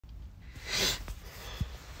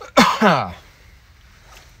Hi.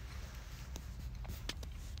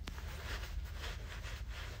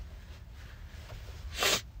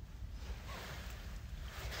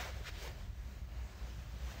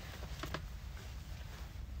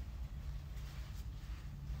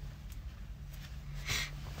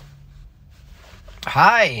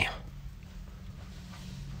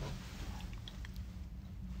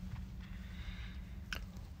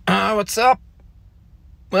 What's up?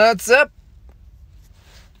 What's up?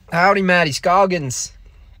 Howdy, Matty Scoggins.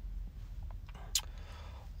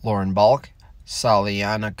 Lauren Balk,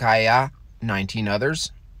 Saliana Kaya, 19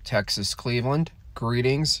 others, Texas, Cleveland.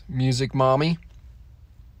 Greetings, Music Mommy.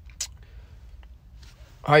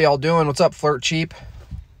 How y'all doing? What's up, Flirt Cheap?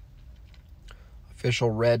 Official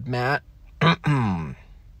Red Matt.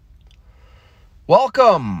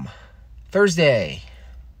 Welcome. Thursday.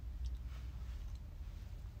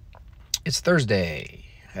 It's Thursday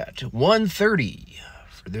at 1:30.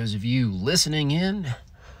 For those of you listening in,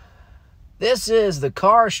 this is the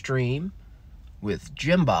car stream with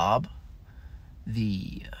Jim Bob,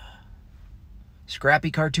 the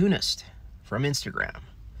scrappy cartoonist from Instagram.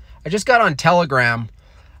 I just got on Telegram.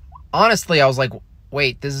 Honestly, I was like,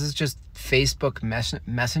 wait, this is just Facebook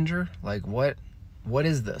Messenger? Like, what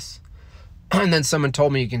is this? And then someone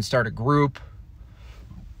told me you can start a group.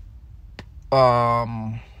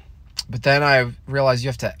 But then I realized you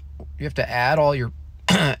have to add all your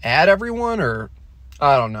add everyone, or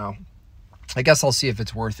I don't know. I guess I'll see if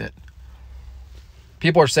it's worth it.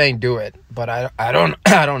 People are saying do it, but I don't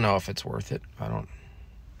know if it's worth it.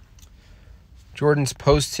 Jordan's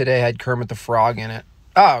post today had Kermit the Frog in it.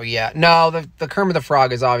 Oh yeah, no, the Kermit the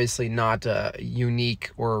Frog is obviously not a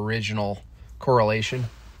unique or original correlation.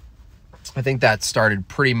 I think that started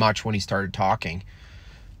pretty much when he started talking.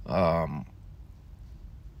 But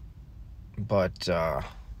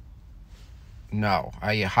no,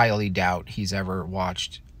 I highly doubt he's ever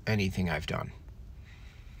watched anything I've done.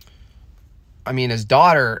 I mean, his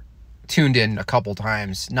daughter tuned in a couple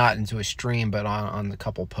times, not into a stream, but on the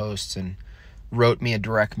couple posts, and wrote me a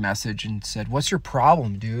direct message and said, "What's your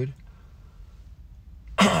problem, dude?"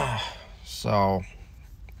 So,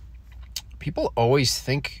 people always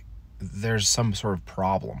think there's some sort of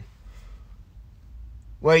problem.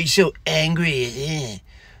 Why are you so angry at him?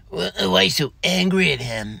 Why are you so angry at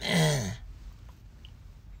him?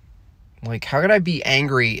 Like, how could I be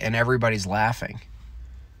angry and everybody's laughing?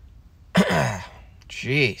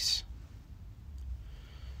 Jeez.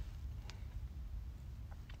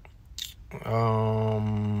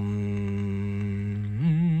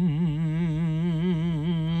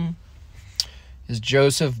 Is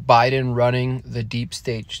Joseph Biden running the deep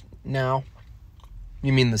state now?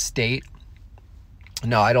 You mean the state?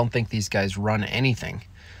 No, I don't think these guys run anything.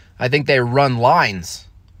 I think they run lines.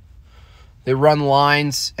 They run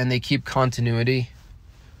lines and they keep continuity.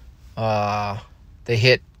 They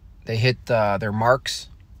hit their marks.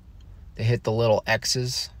 They hit the little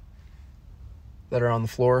X's that are on the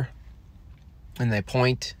floor, and they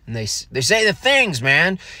point and they say the things,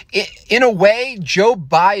 man. In a way, Joe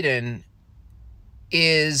Biden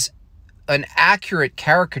is an accurate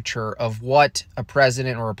caricature of what a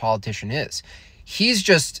president or a politician is. He's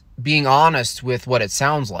just being honest with what it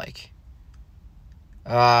sounds like.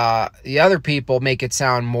 The other people make it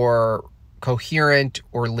sound more coherent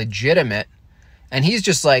or legitimate, and he's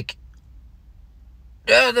just like,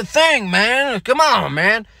 the thing, man. Come on,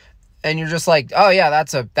 man. And you're just like, oh yeah,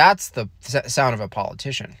 that's the sound of a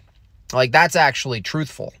politician. Like, that's actually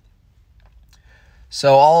truthful.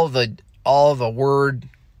 So all of the word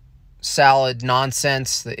salad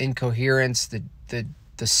nonsense, the incoherence, the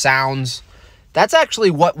sounds, that's actually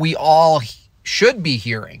what we all should be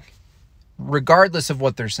hearing, regardless of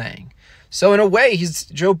what they're saying. So in a way,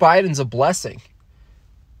 Joe Biden's a blessing,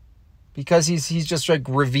 because he's just like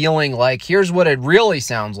revealing, like, here's what it really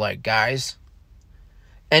sounds like, guys.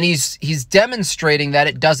 And he's demonstrating that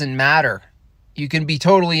it doesn't matter. You can be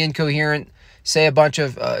totally incoherent, say a bunch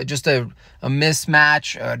of just a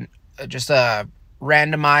mismatch, just a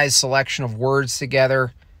randomized selection of words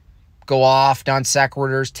together, go off, non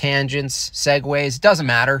sequiturs, tangents, segues, it doesn't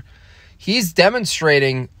matter. He's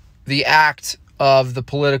demonstrating the act of the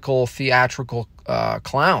political theatrical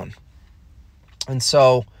clown. And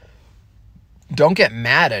so don't get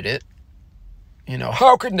mad at it. You know,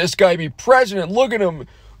 how can this guy be president? Look at him.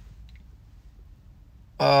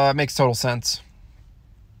 It makes total sense.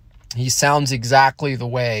 He sounds exactly the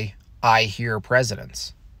way I hear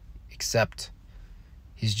presidents, except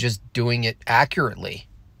he's just doing it accurately.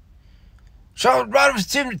 So,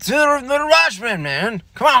 Tim Taylor, Little Rushman, man.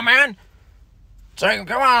 Come on, man. It's like,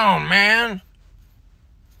 come on, man.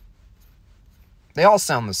 They all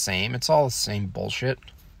sound the same. It's all the same bullshit.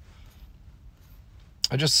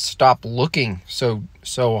 I just stop looking so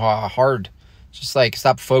hard. Just like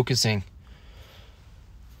stop focusing.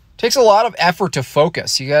 It takes a lot of effort to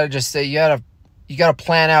focus. You gotta just say you gotta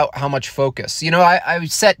plan out how much focus. I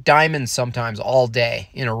set diamonds sometimes all day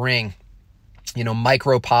in a ring.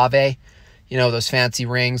 Micro pave. Those fancy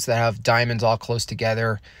rings that have diamonds all close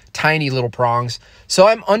together, tiny little prongs. So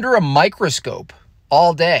I'm under a microscope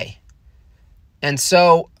all day. And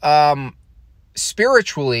so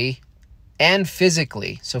spiritually and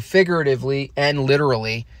physically, so figuratively and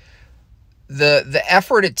literally, the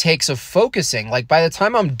effort it takes of focusing, like by the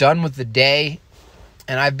time I'm done with the day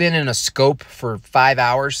and I've been in a scope for 5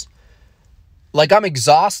 hours, like I'm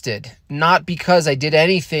exhausted, not because I did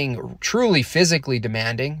anything truly physically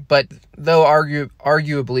demanding, but though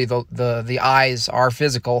arguably the eyes are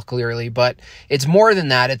physical clearly, but it's more than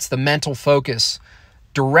that. It's the mental focus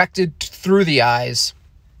directed through the eyes.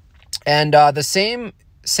 And the same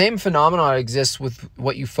phenomenon exists with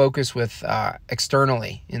what you focus with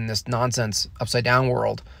externally in this nonsense upside down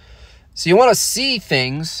world. So you want to see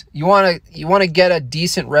things, you want to get a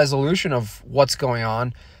decent resolution of what's going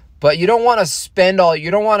on, but you don't want to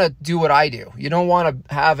you don't want to do what I do. You don't want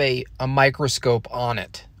to have a microscope on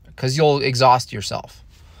it because you'll exhaust yourself.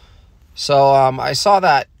 So I saw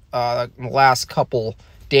that in the last couple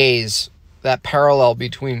days, that parallel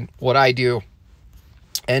between what I do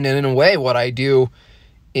and in a way what I do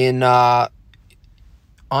in on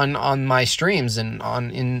my streams and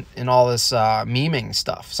in all this memeing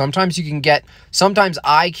stuff. Sometimes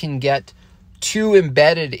I can get too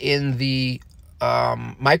embedded in the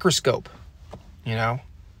microscope, and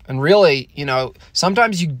really,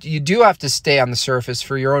 sometimes you do have to stay on the surface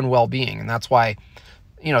for your own well-being. And that's why,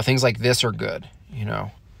 things like this are good,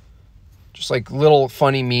 just like little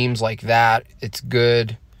funny memes like that. It's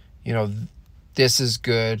good. This is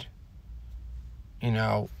good,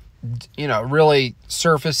 really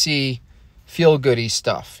surfacey, feel goody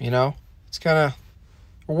stuff, it's it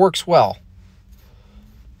works well.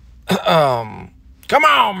 Come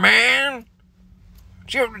on, man.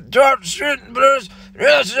 On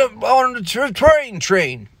the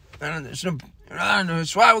train. And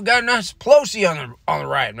that's why we got Nancy Pelosi on the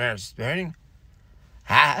right, man.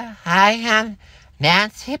 I am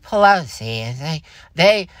Nancy Pelosi.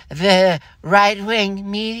 The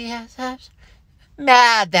right-wing media is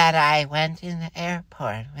mad that I went in the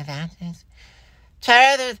airport without this.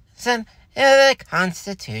 Further than the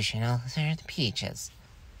constitutional peaches.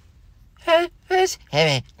 It was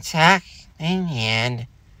talk in the end.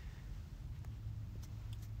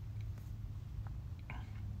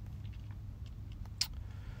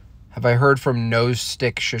 Have I heard from Nose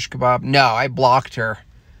Stick Shish Kebab? No, I blocked her.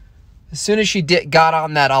 As soon as she got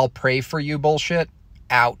on that I'll pray for you bullshit,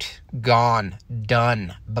 out, gone,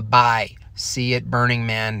 done, bye-bye. See it, Burning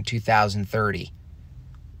Man 2030.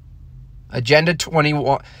 Agenda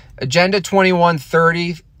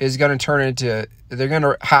 2130 is going to turn into, they're going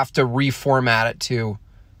to have to reformat it to,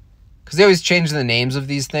 because they always change the names of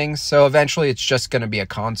these things, so eventually it's just going to be a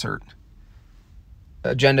concert.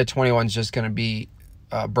 Agenda 21 is just going to be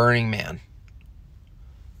Burning Man.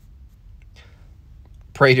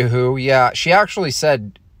 Pray to who? Yeah, she actually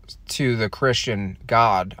said to the Christian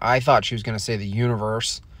God. I thought she was going to say the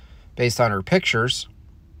universe based on her pictures.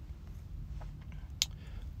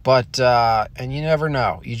 But, and you never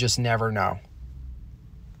know. You just never know.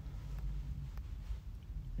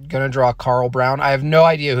 Gonna draw Carl Brown. I have no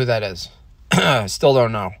idea who that is. Still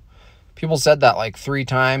don't know. People said that like 3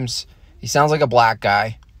 times. He sounds like a black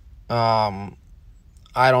guy. I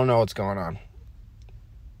don't know what's going on.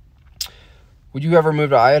 Would you ever move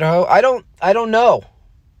to Idaho? I don't know.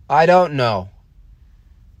 I don't know.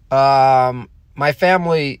 My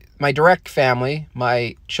family, my direct family,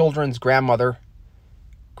 my children's grandfather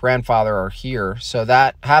are here. So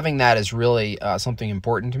that having that is really something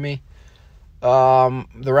important to me. The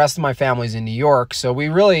rest of my family's in New York, so we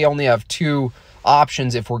really only have 2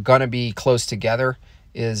 options if we're gonna be close together.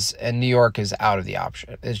 And New York is out of the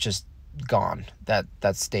option. It's just gone.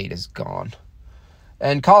 That state is gone.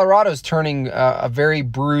 And Colorado's turning a very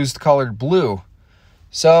bruised colored blue.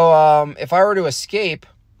 So if I were to escape,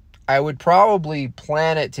 I would probably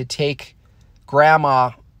plan it to take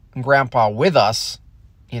grandma and grandpa with us,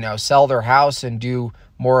 sell their house and do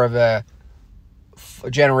more of a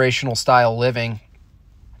generational style living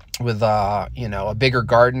with, a bigger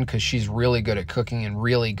garden, because she's really good at cooking and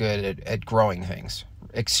really good at growing things.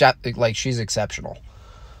 She's exceptional.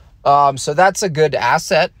 So that's a good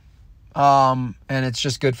asset. And it's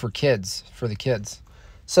just good for the kids.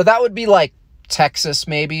 So that would be like Texas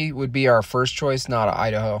maybe would be our first choice, not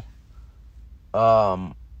Idaho.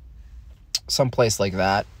 someplace like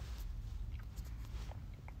that.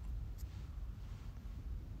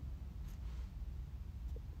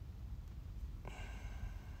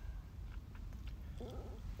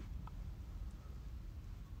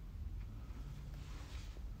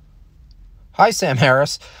 Hi, Sam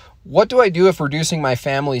Harris. What do I do if reducing my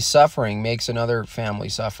family's suffering makes another family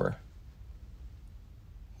suffer?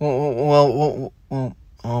 Well,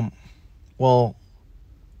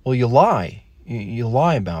 you lie. You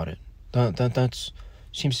lie about it. That's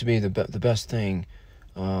seems to be the best thing.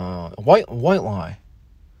 White lie.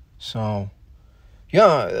 So,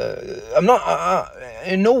 yeah, I'm not.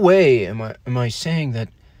 In no way am I saying that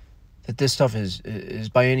this stuff is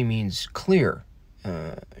by any means clear.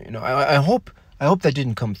 I hope that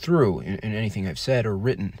didn't come through in anything I've said or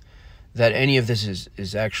written, that any of this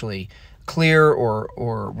is actually clear,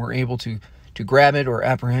 or we're able to grab it or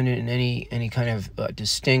apprehend it in any kind of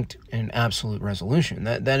distinct and absolute resolution.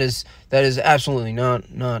 That is absolutely not.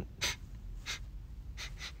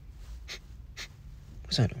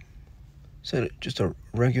 What's that? Is that just a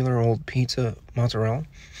regular old pizza mozzarella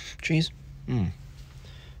cheese?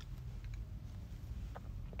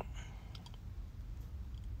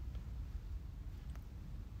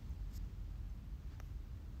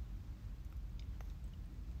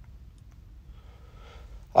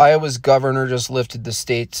 Iowa's governor just lifted the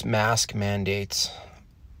state's mask mandates.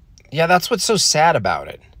 Yeah, that's what's so sad about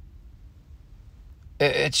it.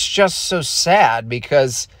 It's just so sad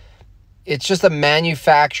because it's just a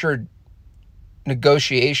manufactured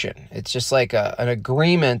negotiation. It's just like an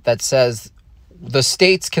agreement that says the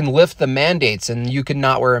states can lift the mandates and you can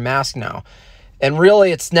not wear a mask now. And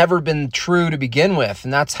really, it's never been true to begin with.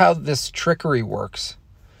 And that's how this trickery works,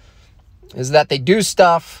 is that they do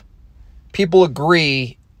stuff, people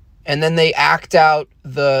agree, and then they act out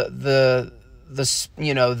the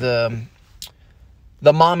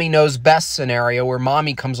mommy knows best scenario, where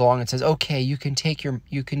mommy comes along and says, okay, you can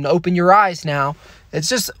open your eyes now. It's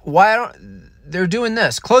just, they're doing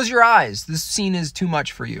this. Close your eyes. This scene is too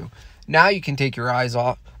much for you. Now you can take your eyes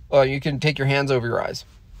off. You can take your hands over your eyes.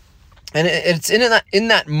 And it's in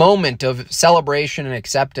that moment of celebration and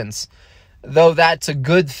acceptance, though that's a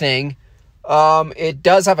good thing, it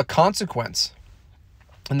does have a consequence.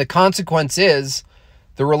 And the consequence is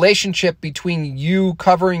the relationship between you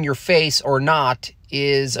covering your face or not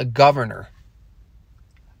is a governor.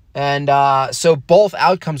 And so both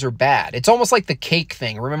outcomes are bad. It's almost like the cake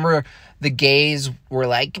thing. Remember, the gays were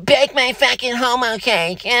like, bake my fucking homo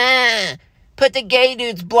cake. Put the gay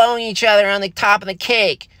dudes blowing each other on the top of the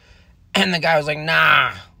cake. And the guy was like,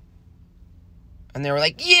 nah. And they were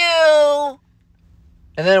like, you.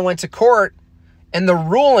 And then it went to court. And the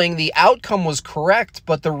ruling, the outcome was correct,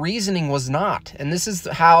 but the reasoning was not. And this is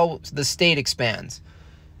how the state expands,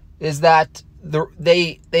 is that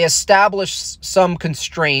they establish some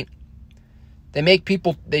constraint.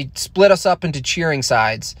 They split us up into cheering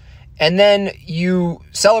sides. And then you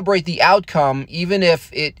celebrate the outcome, even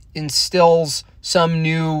if it instills some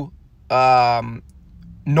new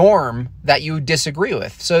norm that you disagree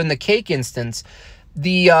with. So in the cake instance,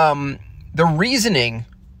 the reasoning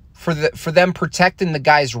for them protecting the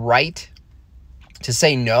guy's right to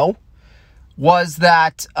say no was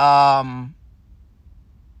that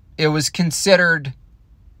it was considered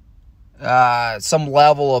some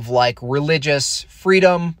level of like religious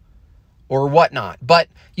freedom or whatnot. But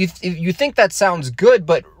you think that sounds good,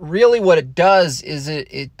 but really what it does is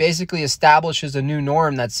it basically establishes a new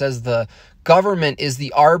norm that says the government is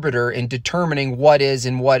the arbiter in determining what is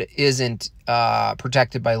and what isn't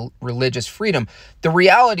protected by religious freedom. The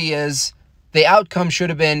reality is the outcome should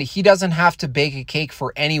have been he doesn't have to bake a cake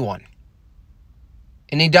for anyone.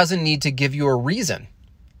 And he doesn't need to give you a reason.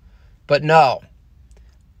 But no,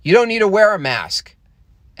 you don't need to wear a mask.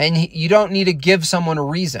 And you don't need to give someone a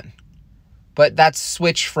reason. But that's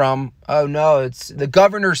switched from, oh no, it's the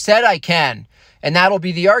governor said I can. And that'll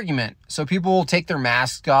be the argument. So people will take their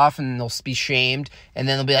masks off and they'll be shamed. And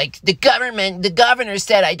then they'll be like, the governor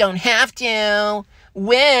said I don't have to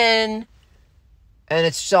win. And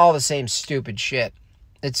it's just all the same stupid shit.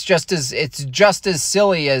 It's just as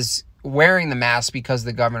silly as wearing the mask because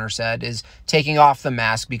the governor said is taking off the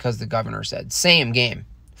mask because the governor said. Same game.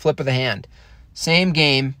 Flip of the hand. Same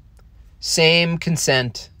game. Same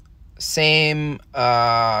consent. Same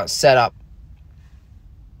setup.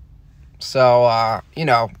 So,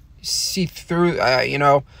 see through, we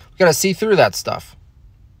got to see through that stuff.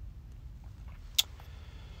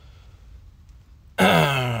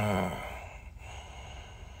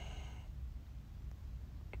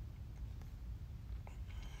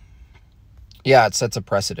 Yeah, it sets a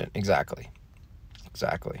precedent. Exactly.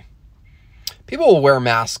 People will wear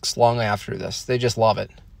masks long after this. They just love it.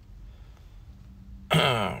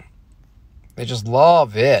 They just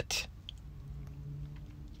love it.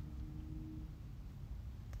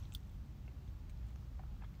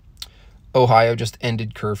 Ohio just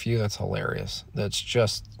ended curfew. That's hilarious. That's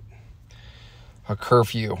just a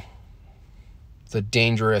curfew. The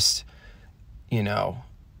dangerous,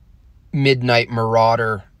 midnight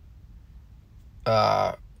marauder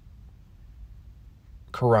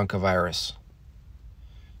coronavirus.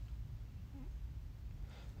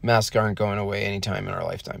 Masks aren't going away anytime in our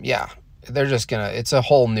lifetime. Yeah, they're just it's a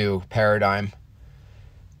whole new paradigm.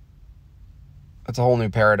 It's a whole new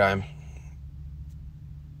paradigm.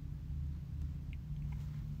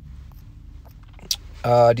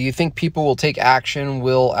 Do you think people will take action,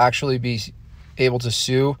 will actually be able to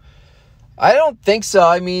sue? I don't think so.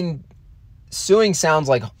 I mean, suing sounds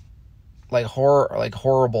like horror, like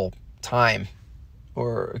horrible time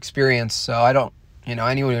or experience. So I don't,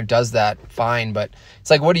 anyone who does that, fine. But it's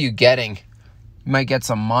like, what are you getting? You might get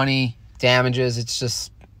some money, damages. It's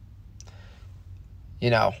just,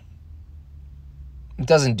 it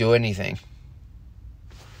doesn't do anything.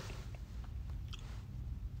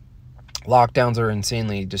 Lockdowns are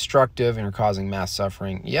insanely destructive and are causing mass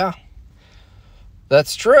suffering. Yeah,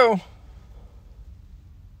 that's true.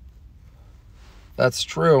 That's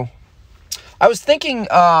true. I was thinking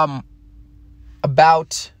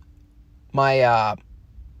about my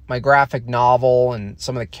my graphic novel and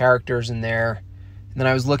some of the characters in there. And then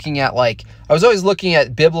I was looking at I was always looking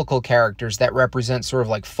at biblical characters that represent sort of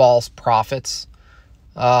like false prophets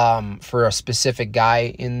for a specific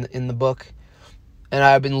guy in the book. And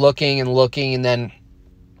I've been looking, and then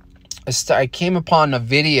I came upon a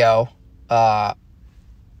video about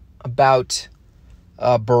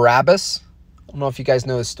Barabbas. I don't know if you guys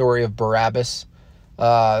know the story of Barabbas.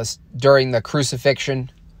 During the crucifixion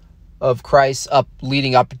of Christ,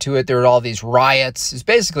 leading up to it, there were all these riots. It's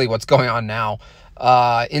basically what's going on now.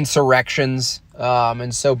 Insurrections.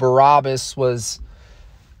 And so Barabbas was,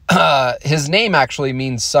 his name actually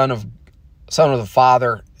means son of the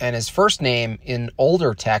Father, and his first name in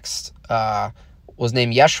older texts was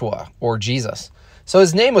named Yeshua, or Jesus. So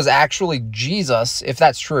his name was actually Jesus, if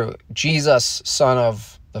that's true, Jesus, son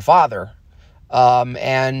of the Father.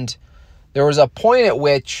 And there was a point at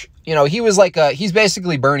which, he was he's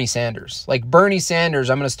basically Bernie Sanders. Like Bernie Sanders,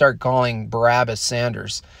 I'm going to start calling Barabbas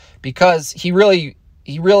Sanders, because he really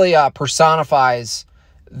personifies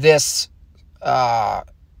this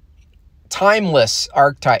timeless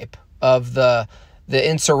archetype of the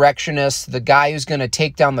insurrectionist, the guy who's going to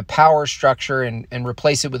take down the power structure and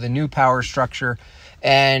replace it with a new power structure.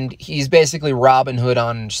 And he's basically Robin Hood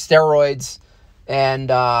on steroids. And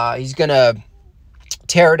he's going to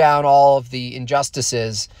tear down all of the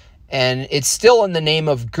injustices. And it's still in the name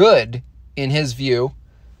of good, in his view,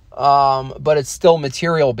 but it's still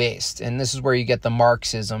material based. And this is where you get the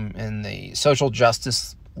Marxism and the Social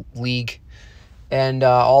Justice League and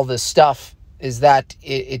all this stuff. Is that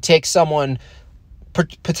it takes someone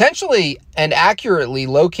potentially and accurately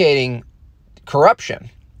locating corruption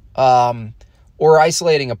or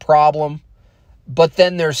isolating a problem, but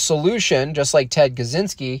then their solution, just like Ted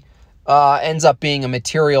Kaczynski, ends up being a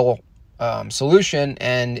material solution,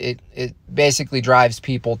 and it basically drives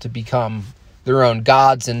people to become their own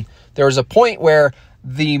gods. And there was a point where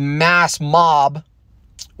the mass mob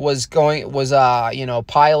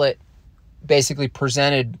Pilate basically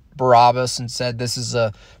presented Barabbas and said, this is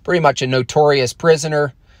pretty much a notorious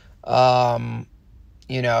prisoner. Some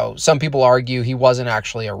people argue he wasn't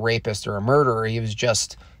actually a rapist or a murderer. He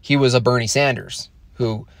was a Bernie Sanders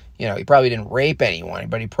who, he probably didn't rape anyone,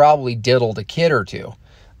 but he probably diddled a kid or two.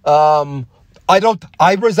 I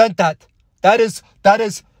resent that. That is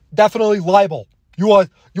definitely libel. You are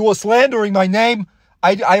slandering my name.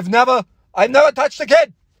 I've never touched a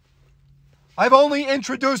kid. I've only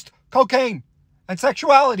introduced cocaine and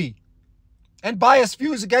sexuality and biased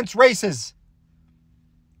views against races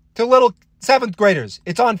to little 7th graders.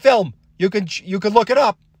 It's on film. You can look it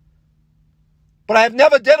up. But I have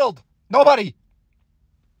never diddled nobody.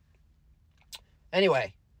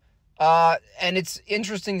 Anyway, and it's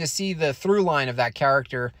interesting to see the through line of that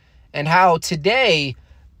character and how today,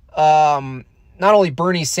 not only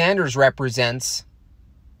Bernie Sanders represents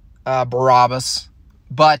Barabbas,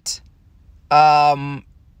 but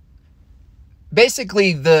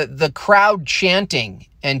basically the crowd chanting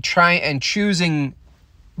and choosing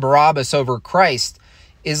Barabbas over Christ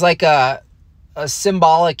is like a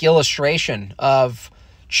symbolic illustration of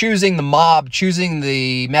choosing the mob, choosing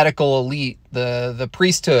the medical elite, the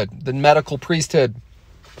priesthood, the medical priesthood,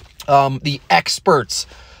 the experts,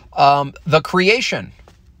 the creation,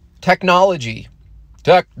 technology,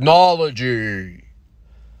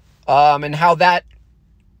 and how that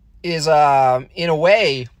is, in a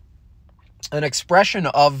way, an expression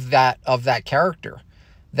of that character,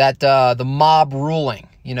 that the mob ruling,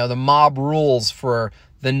 the mob rules for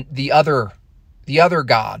the other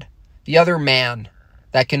God, the other man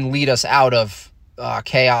that can lead us out of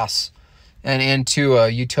chaos and into a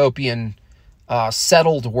utopian,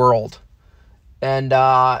 settled world. And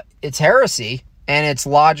it's heresy, and it's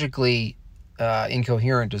logically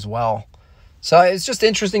incoherent as well. So it's just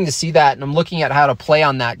interesting to see that, and I'm looking at how to play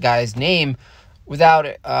on that guy's name without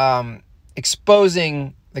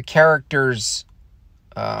exposing the character's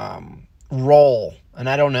role. And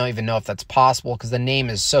I don't even know if that's possible because the name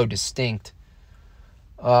is so distinct.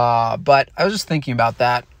 But I was just thinking about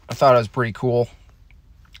that. I thought it was pretty cool.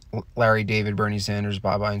 Larry David, Bernie Sanders,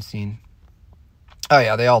 Bob Einstein. Oh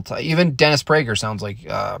yeah, they all even Dennis Prager sounds like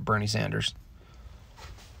Bernie Sanders.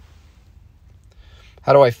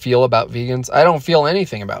 How do I feel about vegans? I don't feel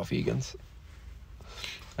anything about vegans.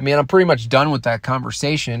 I mean, I'm pretty much done with that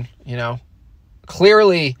conversation,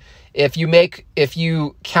 Clearly, if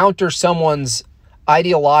you counter someone's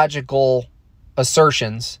ideological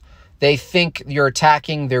assertions, they think you're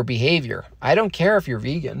attacking their behavior. I don't care if you're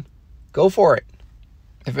vegan. Go for it.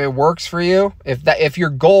 If it works for you, if your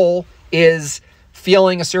goal is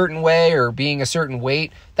feeling a certain way or being a certain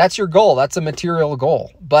weight, that's your goal. That's a material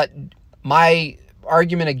goal. But my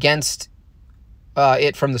argument against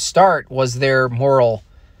it from the start was their moral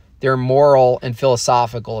and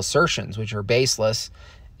philosophical assertions, which are baseless,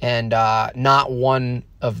 and not one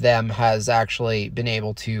of them has actually been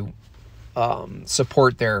able to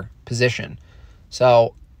support their position.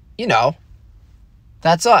 So,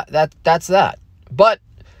 that's that. But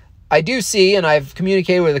I do see, and I've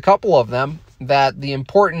communicated with a couple of them, that the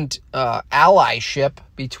important allyship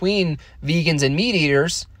between vegans and meat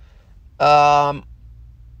eaters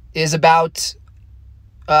is about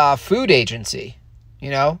food agency.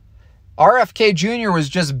 RFK Jr. was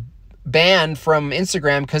just banned from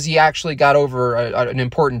Instagram because he actually got over an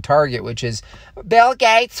important target, which is Bill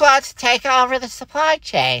Gates wants to take over the supply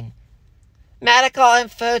chain. Medical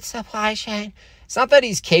and food supply chain. It's not that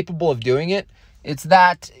he's capable of doing it. It's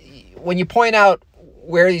that when you point out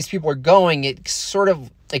where these people are going, it sort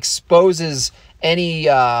of exposes any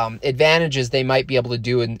advantages they might be able to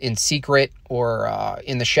do in secret or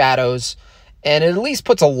in the shadows. And it at least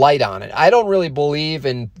puts a light on it. I don't really believe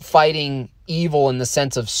in fighting evil in the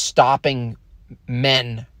sense of stopping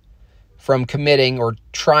men from committing or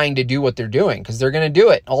trying to do what they're doing, because they're going to do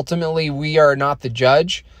it. Ultimately, we are not the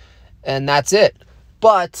judge, and that's it.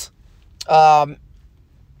 But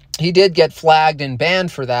he did get flagged and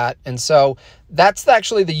banned for that. And so that's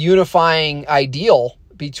actually the unifying ideal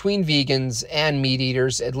between vegans and meat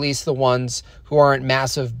eaters, at least the ones who aren't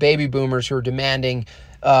massive baby boomers who are demanding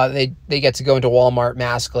they get to go into Walmart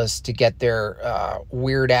maskless to get their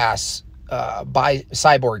weird-ass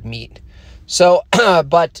cyborg meat. So,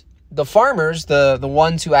 but the farmers, the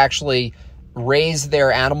ones who actually raise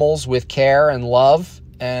their animals with care and love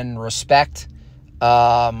and respect,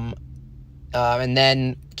 and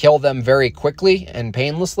then kill them very quickly and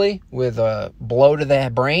painlessly with a blow to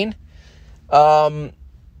the brain,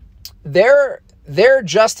 they're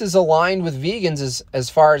just as aligned with vegans as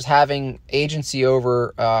far as having agency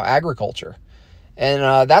over agriculture.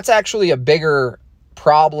 And that's actually a bigger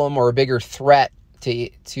problem or a bigger threat to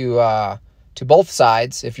both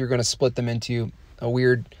sides, if you're going to split them into a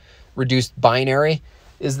weird reduced binary,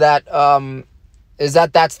 is that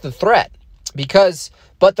that's the threat.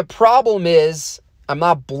 But the problem is, I'm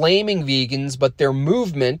not blaming vegans, but their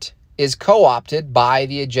movement is co-opted by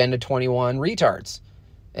the Agenda 21 retards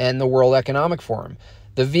and the World Economic Forum.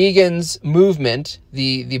 The vegans movement,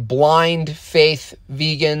 the blind faith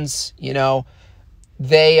vegans,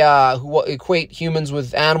 they who equate humans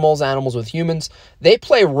with animals, animals with humans, they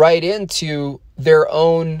play right into their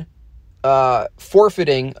own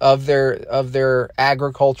forfeiting of their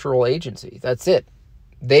agricultural agency. That's it.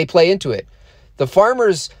 They play into it. The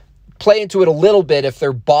farmers play into it a little bit if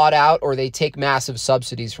they're bought out or they take massive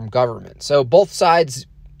subsidies from government. So both sides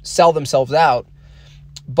sell themselves out.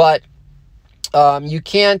 But you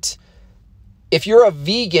can't, if you're a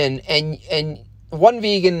vegan and one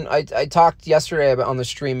vegan, I talked yesterday on the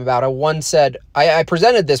stream about how one said, I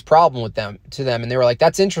presented this problem to them and they were like,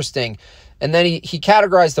 that's interesting. And then he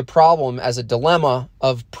categorized the problem as a dilemma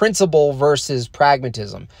of principle versus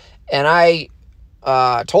pragmatism. And I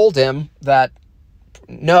told him that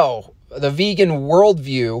no, the vegan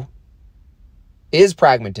worldview is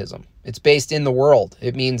pragmatism. It's based in the world.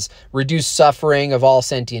 It means reduce suffering of all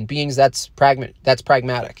sentient beings. That's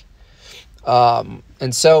pragmatic.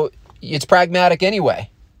 And so it's pragmatic anyway.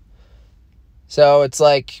 So it's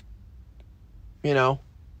like, you know.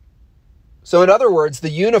 So in other words, the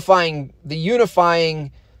unifying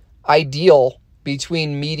ideal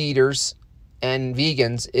between meat eaters and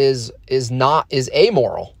vegans is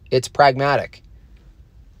amoral. It's pragmatic.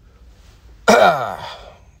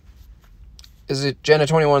 Is it Agenda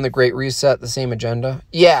 21, the Great Reset, the same agenda?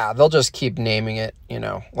 Yeah, they'll just keep naming it, you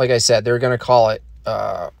know. Like I said, they're going to call it,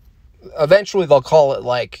 eventually they'll call it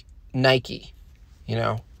like Nike, you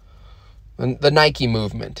know. The Nike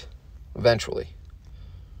movement, eventually.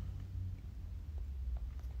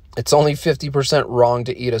 It's only 50% wrong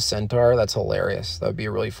to eat a centaur. That's hilarious. That would be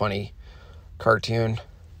a really funny cartoon.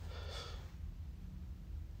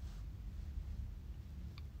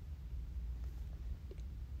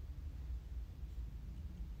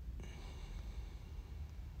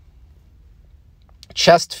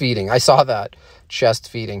 Chest feeding. I saw that. Chest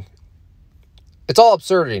feeding. It's all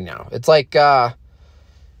absurdity now. It's like,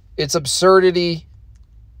 it's absurdity,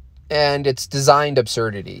 and it's designed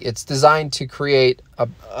absurdity. It's designed to create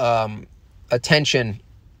attention.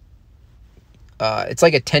 It's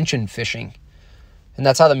like attention fishing. And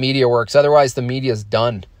that's how the media works. Otherwise, the media's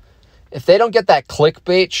done. If they don't get that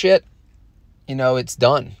clickbait shit, you know, it's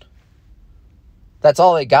done. That's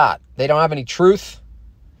all they got. They don't have any truth.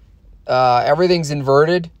 Everything's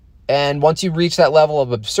inverted. And once you reach that level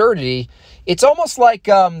of absurdity, it's almost like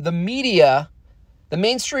the media, the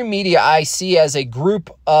mainstream media I see as a group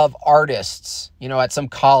of artists. You know, at some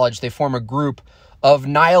college, they form a group of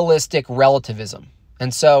nihilistic relativism.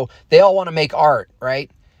 And so they all want to make art, right?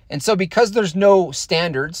 And so because there's no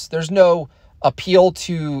standards, there's no appeal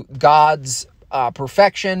to God's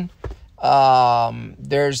perfection,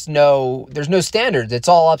 there's no standards. It's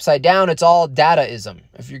all upside down. It's all Dadaism.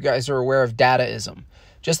 If you guys are aware of Dadaism,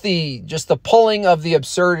 just the pulling of the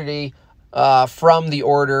absurdity from the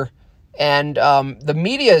order. And the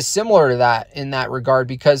media is similar to that in that regard,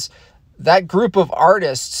 because that group of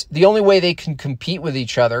artists, the only way they can compete with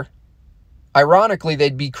each other, ironically,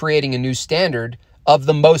 they'd be creating a new standard of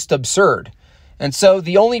the most absurd. And so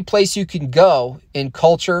the only place you can go in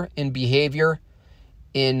culture, in behavior,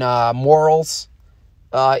 in morals,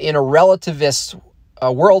 in a relativist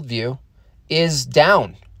worldview is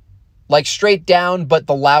down. Like straight down, but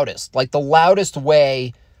the loudest. Like the loudest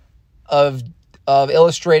way of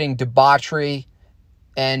illustrating debauchery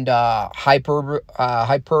and hyperbole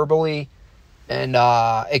and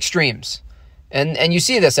extremes. And you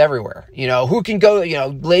see this everywhere. You know, who can go, you know,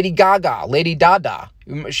 Lady Gaga, Lady Dada.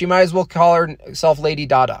 She might as well call herself Lady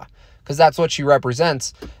Dada, because that's what she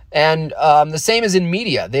represents. And the same is in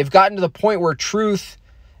media. They've gotten to the point where truth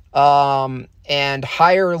and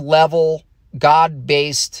higher level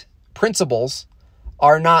God-based principles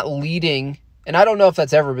are not leading. And I don't know if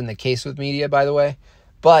that's ever been the case with media, by the way.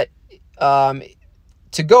 But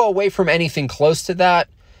to go away from anything close to that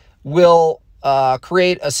will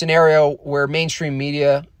create a scenario where mainstream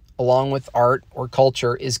media, along with art or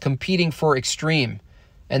culture, is competing for extreme.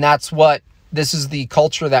 And that's what, this is the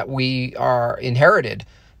culture that we are inherited,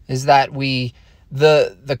 is that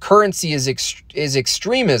the currency is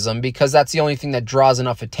extremism, because that's the only thing that draws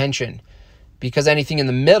enough attention. Because anything in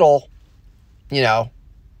the middle, you know,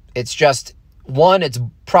 it's just, one, it's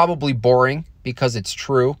probably boring because it's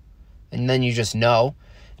true, and then you just know.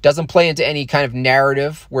 It doesn't play into any kind of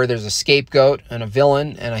narrative where there's a scapegoat and a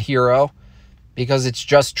villain and a hero, because it's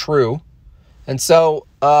just true. And so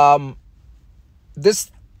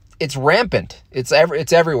it's rampant. It's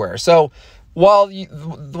everywhere. So while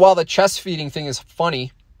the chest feeding thing is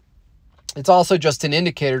funny, it's also just an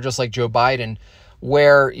indicator, just like Joe Biden,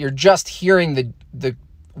 where you're just hearing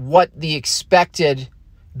what the expected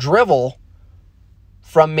drivel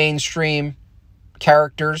from mainstream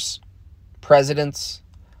characters, presidents,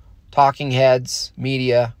 talking heads,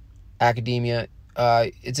 media, academia.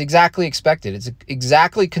 It's exactly expected. It's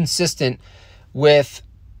exactly consistent with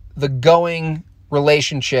the going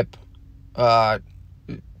relationship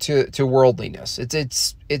to worldliness.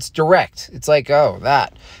 It's direct. It's like, oh,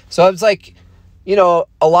 that. So it's like, you know,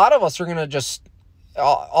 a lot of us are going to just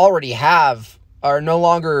already are no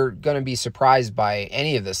longer going to be surprised by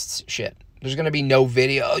any of this shit. There's going to be no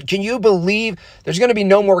video. Can you believe? There's going to be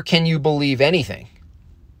no more can you believe anything.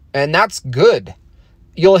 And that's good.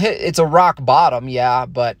 It's a rock bottom, yeah,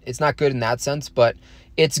 but it's not good in that sense. But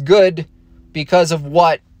it's good because of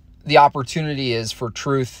what the opportunity is for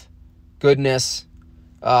truth, goodness,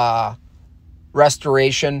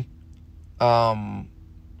 restoration, and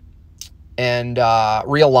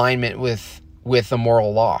realignment with the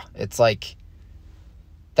moral law. It's like,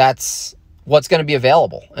 that's what's going to be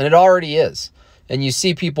available, and it already is. And you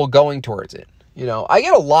see people going towards it. I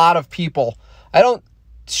get a lot of people. I don't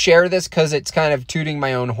share this because it's kind of tooting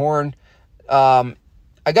my own horn.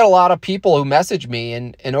 I got a lot of people who message me,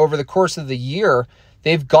 and over the course of the year,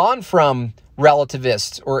 they've gone from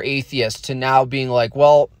relativists or atheists to now being like,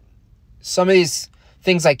 well, some of these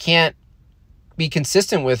things I can't be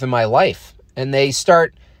consistent with in my life. And they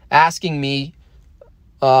start asking me,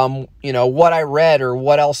 what I read or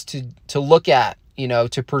what else to look at,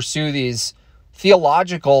 to pursue these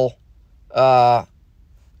theological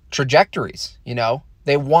trajectories.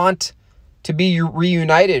 They want to be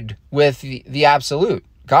reunited with the absolute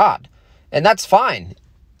God. And that's fine.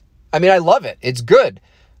 I mean, I love it. It's good.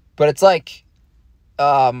 But it's like,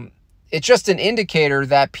 it's just an indicator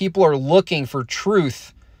that people are looking for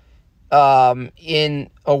truth in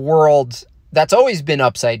a world that's always been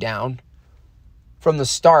upside down from the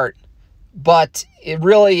start. But it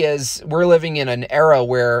really is, we're living in an era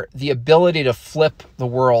where the ability to flip the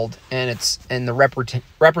world and the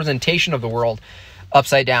representation of the world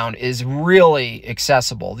upside down is really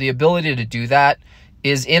accessible. The ability to do that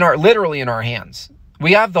is literally in our hands.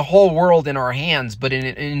 We have the whole world in our hands, but in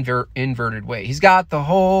an inverted way. He's got the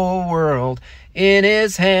whole world in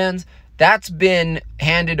his hands. That's been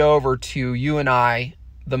handed over to you and I,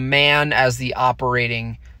 the man as the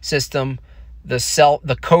operating system, the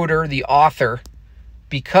coder, the author,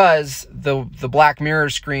 because the Black Mirror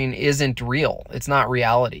screen isn't real. It's not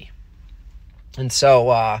reality. And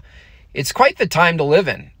so it's quite the time to live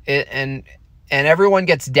in. And everyone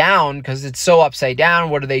gets down because it's so upside down.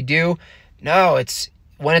 What do? No,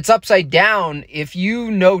 when it's upside down, if you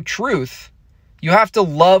know truth, you have to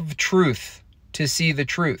love truth to see the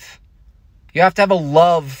truth. You have to have a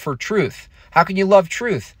love for truth. How can you love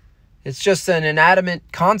truth? It's just an inanimate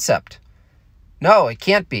concept. No, it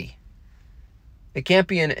can't be. It can't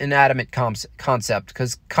be an inanimate concept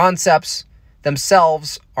because concepts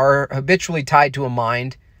themselves are habitually tied to a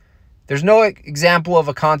mind. There's no example of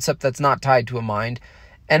a concept that's not tied to a mind,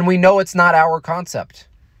 and we know it's not our concept.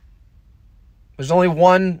 There's only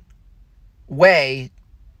one way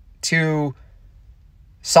to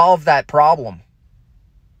solve that problem.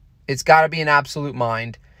 It's got to be an absolute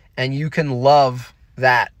mind, and you can love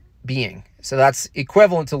that being. So that's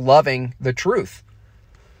equivalent to loving the truth.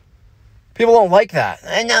 People don't like that.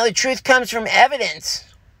 And now the truth comes from evidence.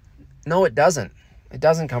 No, it doesn't. It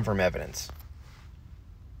doesn't come from evidence.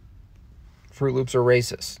 Fruit Loops are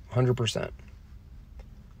racist, 100%.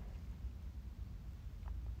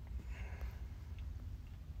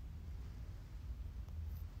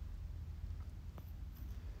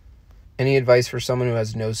 Any advice for someone who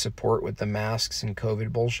has no support with the masks and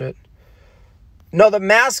COVID bullshit? No, the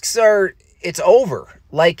masks it's over.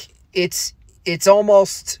 Like, it's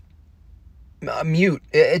almost mute.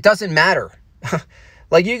 It doesn't matter.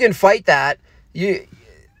 Like, you can fight that.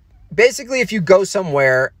 Basically, if you go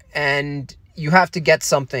somewhere and you have to get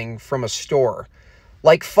something from a store,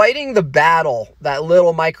 like fighting the battle, that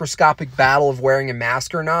little microscopic battle of wearing a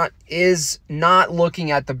mask or not, is not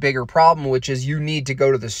looking at the bigger problem, which is you need to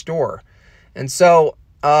go to the store. And so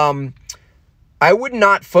I would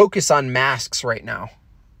not focus on masks right now.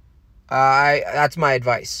 That's my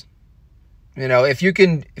advice. If you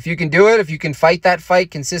can do it, if you can fight that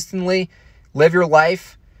fight consistently, live your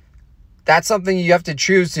life, that's something you have to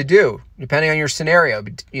choose to do, depending on your scenario,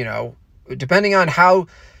 depending on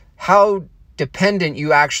how dependent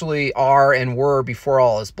you actually are and were before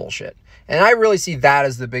all this bullshit. And I really see that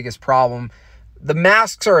as the biggest problem. The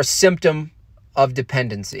masks are a symptom of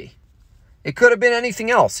dependency. It could have been anything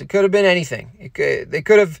else. It could have been anything. They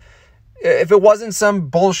could have, if it wasn't some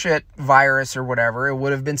bullshit virus or whatever, it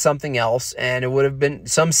would have been something else, and it would have been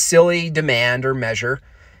some silly demand or measure,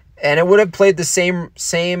 and it would have played the same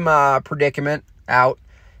predicament out,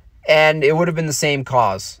 and it would have been the same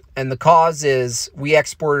cause. And the cause is we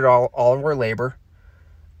exported all of our labor.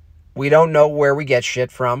 We don't know where we get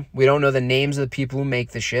shit from. We don't know the names of the people who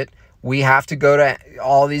make the shit. We have to go to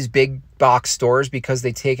all these big box stores because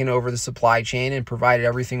they've taken over the supply chain and provided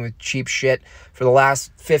everything with cheap shit for the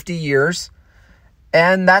last 50 years.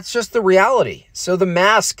 And that's just the reality. So the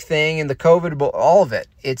mask thing and the COVID, all of it,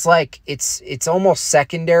 it's like, it's almost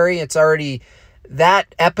secondary. It's already,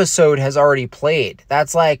 that episode has already played.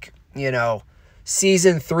 That's like,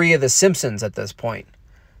 season 3 of The Simpsons at this point.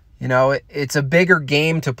 It's a bigger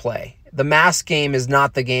game to play. The mask game is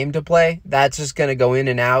not the game to play. That's just going to go in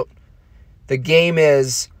and out. The game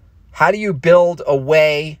is, how do you build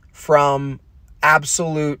away from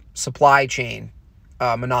absolute supply chain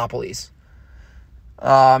monopolies?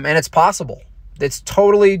 And it's possible. It's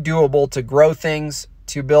totally doable to grow things,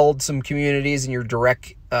 to build some communities in your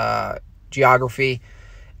direct geography,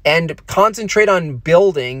 and concentrate on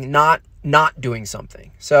building, not not doing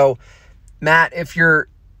something. So, Matt,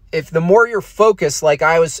 if the more you're focused, like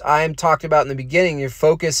I'm talked about in the beginning, your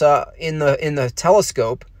focus in the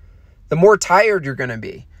telescope, the more tired you're going to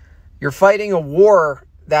be. You're fighting a war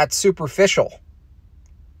that's superficial.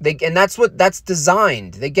 And that's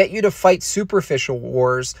designed. They get you to fight superficial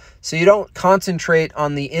wars so you don't concentrate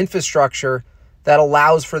on the infrastructure that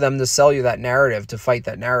allows for them to sell you that narrative, to fight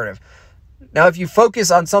that narrative. Now, if you focus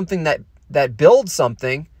on something that builds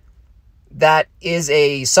something that is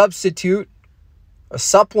a substitute, a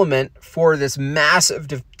supplement for this massive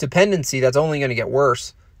dependency that's only going to get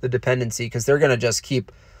worse, the dependency, because they're going to just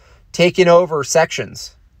keep taking over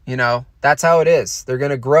sections. That's how it is. They're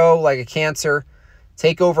going to grow like a cancer,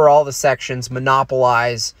 take over all the sections,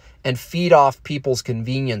 monopolize, and feed off people's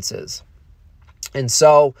conveniences. And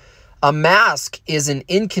so a mask is an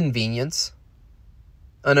inconvenience,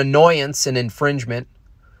 an annoyance, an infringement,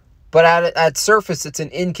 but at surface, it's an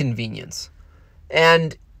inconvenience.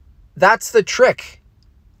 And that's the trick.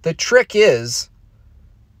 The trick is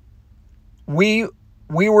we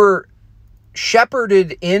were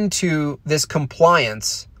shepherded into this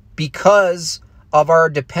compliance because of our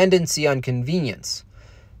dependency on convenience.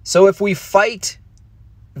 So if we fight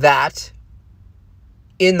that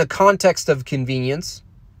in the context of convenience,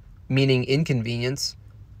 meaning inconvenience,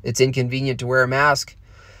 it's inconvenient to wear a mask.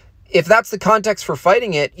 If that's the context for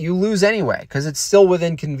fighting it, you lose anyway, because it's still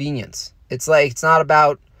within convenience. It's like, it's not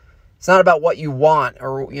about what you want,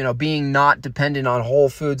 or, being not dependent on Whole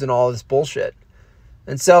Foods and all this bullshit.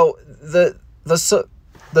 And so the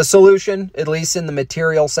solution, at least in the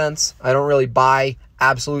material sense, I don't really buy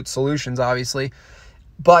absolute solutions, obviously,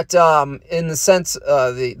 but in the sense,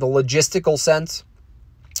 the logistical sense,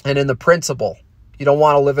 and in the principle, you don't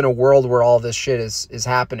want to live in a world where all this shit is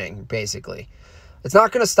happening, basically. It's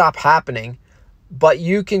not going to stop happening, but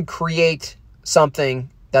you can create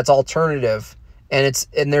something that's alternative, and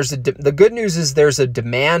the good news is there's a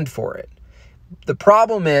demand for it. The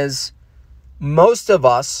problem is, most of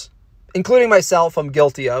us, including myself, I'm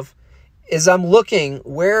guilty of, is I'm looking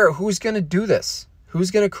who's going to do this?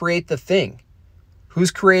 Who's going to create the thing?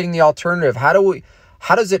 Who's creating the alternative? How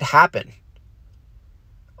does it happen?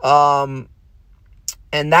 And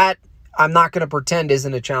that, I'm not going to pretend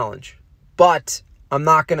isn't a challenge, but I'm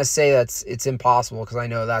not going to say it's impossible, because I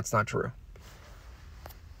know that's not true.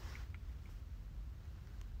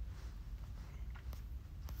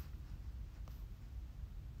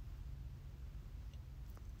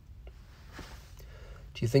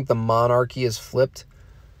 Do you think the monarchy is flipped?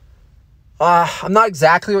 I'm not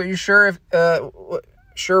exactly sure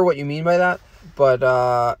what you mean by that,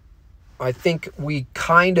 but I think we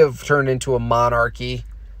kind of turned into a monarchy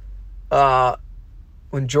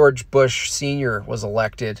when George Bush Sr. was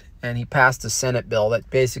elected, and he passed a Senate bill that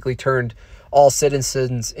basically turned all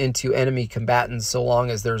citizens into enemy combatants so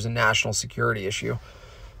long as there's a national security issue.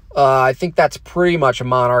 I think that's pretty much a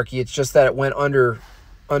monarchy. It's just that it went under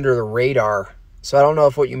the radar. So I don't know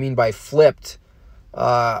if what you mean by flipped.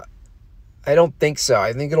 I don't think so.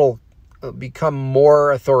 I think it'll become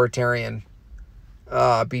more authoritarian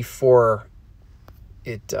before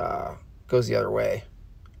it goes the other way.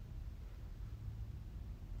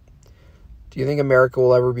 Do you think America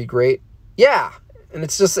will ever be great? Yeah. And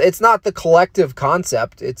it's not the collective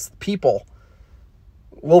concept. It's people.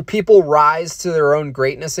 Will people rise to their own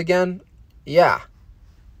greatness again? Yeah.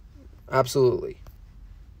 Absolutely.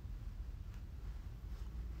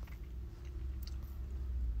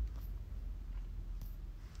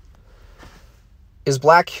 Is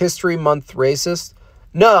Black History Month racist?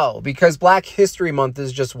 No, because Black History Month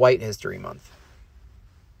is just White History Month.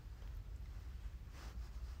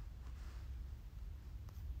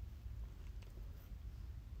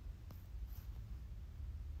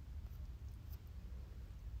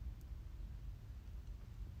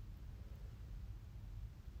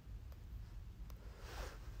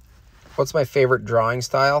 What's my favorite drawing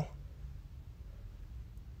style?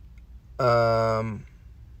 I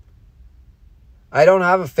don't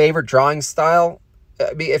have a favorite drawing style.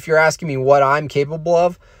 If you're asking me what I'm capable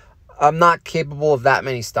of, I'm not capable of that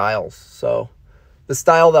many styles. So the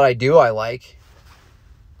style that I do, I like.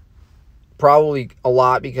 Probably a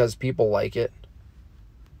lot because people like it.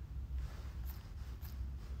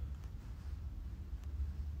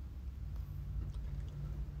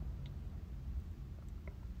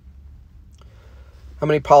 How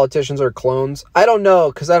many politicians are clones? I don't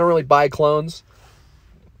know, because I don't really buy clones.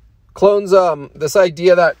 Clones, this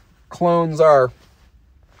idea that clones are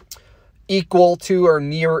equal to or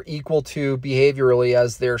near equal to behaviorally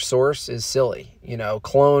as their source is silly.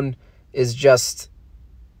 Clone is just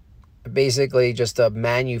basically just a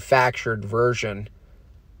manufactured version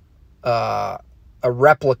a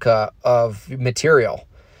replica of material.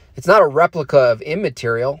 It's not a replica of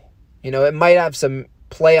immaterial. It might have some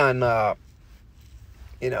play on,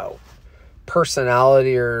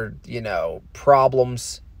 personality or,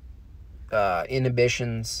 problems,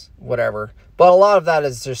 inhibitions, whatever. But a lot of that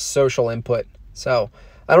is just social input. So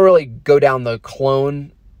I don't really go down the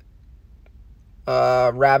clone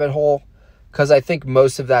rabbit hole because I think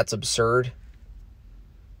most of that's absurd.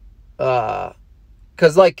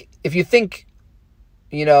 Because, if you think,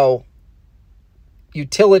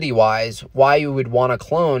 utility-wise, why you would want to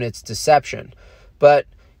clone, it's deception. But,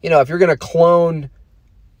 if you're going to clone,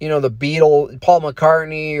 the Beatles, Paul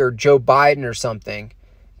McCartney or Joe Biden or something,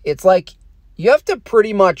 it's like you have to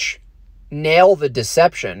pretty much nail the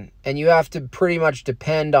deception, and you have to pretty much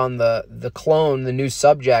depend on the clone, the new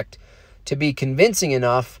subject, to be convincing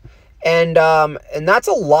enough. And that's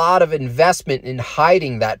a lot of investment in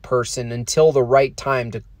hiding that person until the right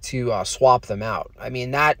time to swap them out. I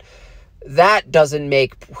mean, that doesn't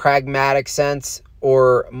make pragmatic sense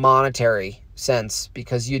or monetary sense,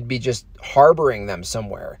 because you'd be just harboring them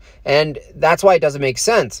somewhere. And that's why it doesn't make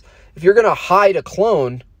sense. If you're going to hide a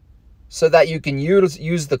clone so that you can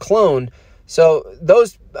use the clone, so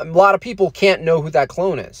a lot of people can't know who that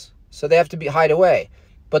clone is, so they have to hide away.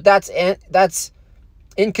 But that's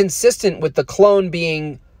inconsistent with the clone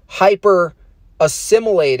being hyper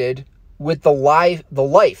assimilated with the life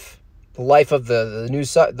of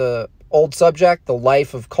the old subject, the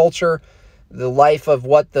life of culture, the life of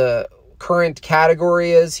what the current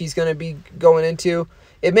category is he's going to be going into.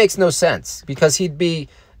 It makes no sense, because the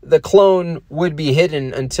clone would be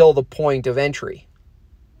hidden until the point of entry,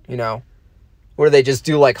 where they just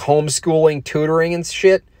do like homeschooling, tutoring and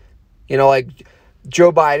shit, like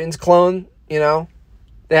Joe Biden's clone,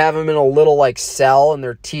 they have him in a little like cell and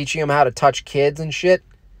they're teaching him how to touch kids and shit.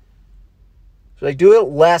 So do it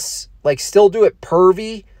less, still do it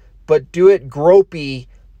pervy, but do it gropey,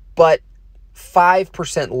 but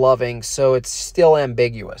 5% loving, so it's still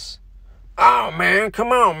ambiguous. Oh man,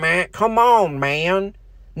 come on, man.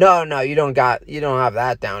 No, you don't have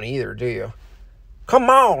that down either, do you? Come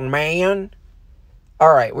on, man.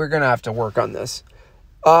 All right, we're gonna have to work on this.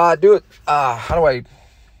 Do it. How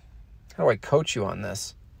do I coach you on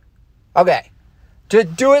this? Okay, to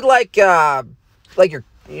do it like you're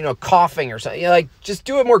coughing or something. Just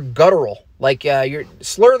do it more guttural. You're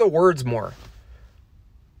slur the words more.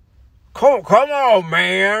 Come on,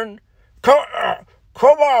 man. Come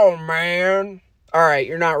on, man. All right,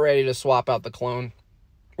 you're not ready to swap out the clone.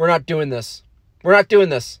 We're not doing this.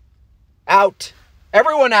 Out.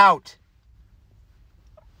 Everyone out.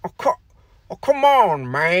 Oh, come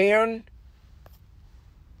on, man.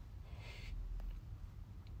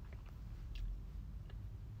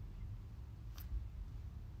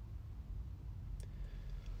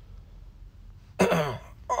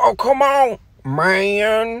 Oh, come on,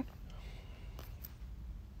 man.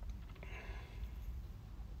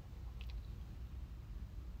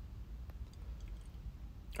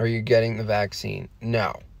 Are you getting the vaccine?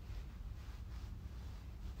 No.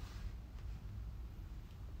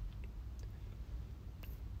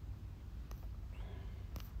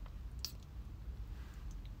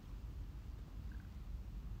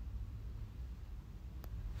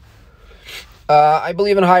 I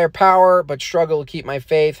believe in higher power, but struggle to keep my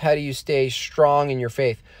faith. How do you stay strong in your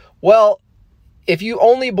faith? Well, if you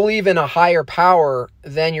only believe in a higher power,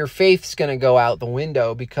 then your faith's going to go out the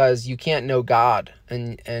window, because you can't know God,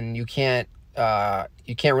 and you can't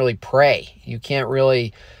really pray. You can't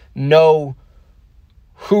really know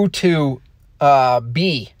who to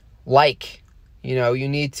be like. You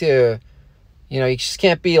need to, you just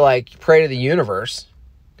can't be like, pray to the universe,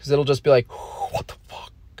 because it'll just be like, what the fuck?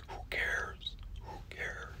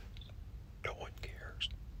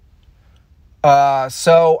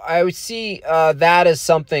 So I would see that as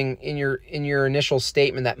something in your initial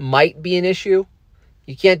statement that might be an issue.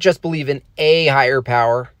 You can't just believe in a higher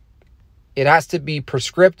power. It has to be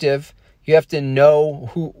prescriptive. You have to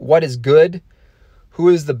know what is good, who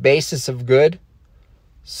is the basis of good.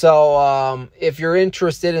 So if you're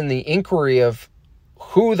interested in the inquiry of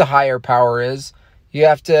who the higher power is, you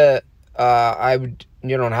have to.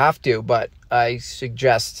 You don't have to, but I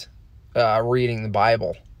suggest reading the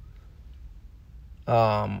Bible.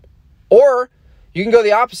 Or you can go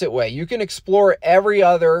the opposite way. You can explore every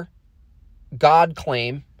other God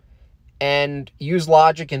claim and use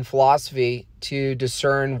logic and philosophy to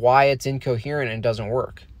discern why it's incoherent and doesn't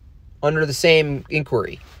work. Under the same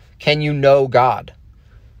inquiry, can you know God?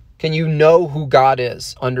 Can you know who God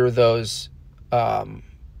is under those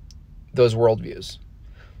worldviews?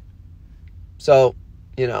 So,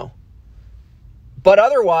 But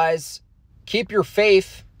otherwise, keep your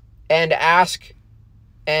faith and ask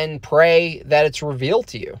and pray that it's revealed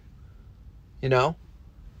to you. You know?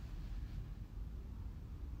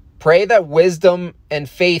 Pray that wisdom and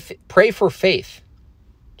faith, pray for faith.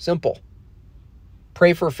 Simple.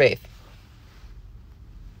 Pray for faith.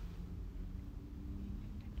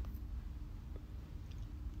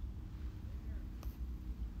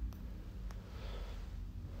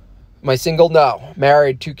 Am I single? No.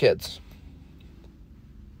 Married, 2 kids.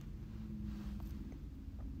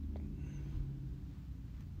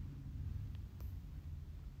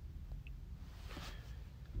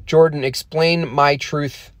 Jordan, explain My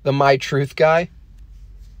Truth, the My Truth guy.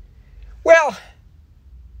 Well,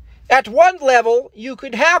 at one level, you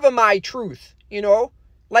could have a My Truth, you know,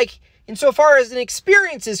 like insofar as an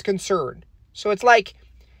experience is concerned. So it's like,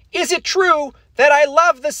 is it true that I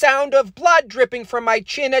love the sound of blood dripping from my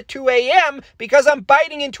chin at 2 a.m. because I'm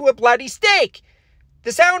biting into a bloody steak?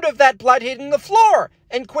 The sound of that blood hitting the floor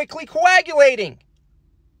and quickly coagulating.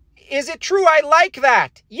 Is it true I like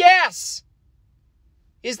that? Yes.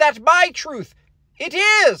 Is that my truth? It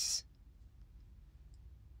is.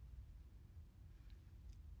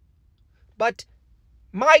 But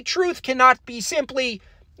my truth cannot be simply,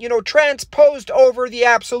 transposed over the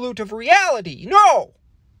absolute of reality. No.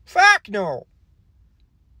 Fuck no.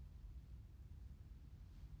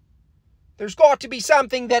 There's got to be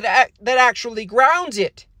something that actually grounds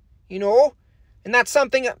it, And that's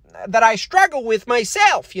something that I struggle with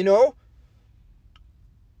myself, Because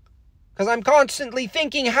I'm constantly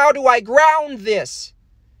thinking, how do I ground this?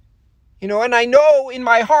 And I know in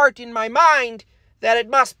my heart, in my mind, that it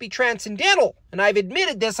must be transcendental. And I've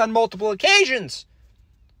admitted this on multiple occasions.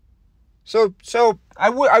 So I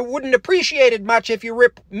wouldn't appreciate it much if you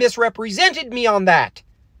misrepresented me on that.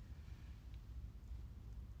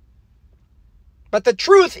 But the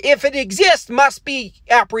truth, if it exists, must be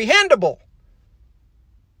apprehendable.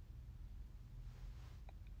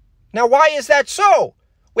 Now, why is that so?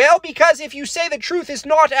 Well, because if you say the truth is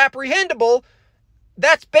not apprehendable,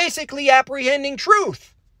 that's basically apprehending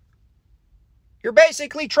truth. You're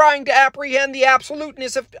basically trying to apprehend the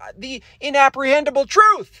absoluteness of the inapprehendable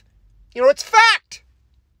truth. It's fact.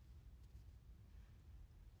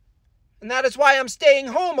 And that is why I'm staying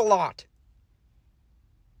home a lot.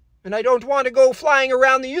 And I don't want to go flying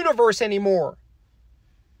around the universe anymore.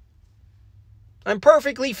 I'm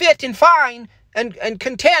perfectly fit and fine and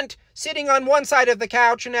content sitting on one side of the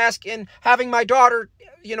couch and having my daughter,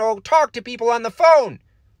 talk to people on the phone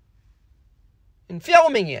and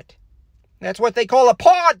filming it. That's what they call a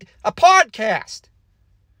podcast.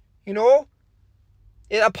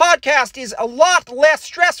 A podcast is a lot less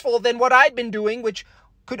stressful than what I'd been doing, which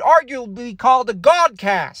could arguably be called a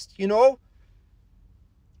godcast,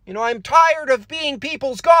 I'm tired of being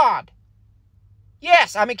people's god.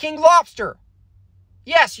 Yes, I'm a king lobster.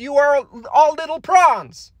 Yes, you are all little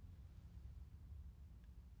prawns.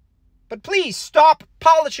 But please stop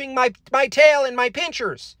polishing my tail and my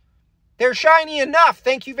pinchers. They're shiny enough,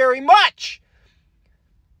 thank you very much.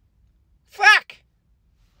 Fuck.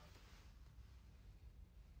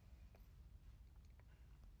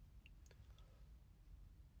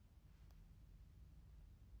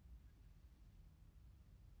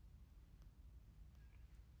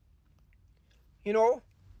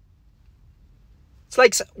 It's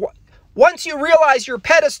like once you realize your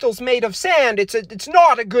pedestal's made of sand, it's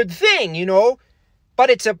not a good thing, but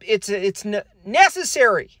it's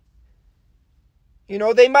necessary.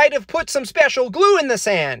 They might have put some special glue in the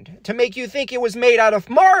sand to make you think it was made out of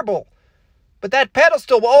marble. But that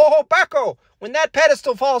pedestal, oh, Paco, when that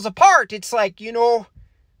pedestal falls apart, it's like,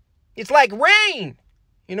 it's like rain,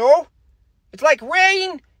 It's like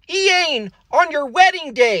rain, Ian, on your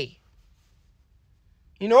wedding day.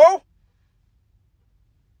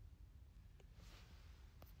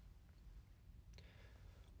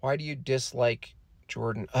 Why do you dislike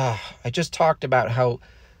Jordan? I just talked about how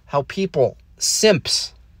people,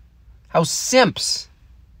 simps. How simps.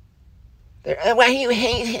 Why do you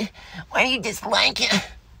hate him? Why do you dislike him?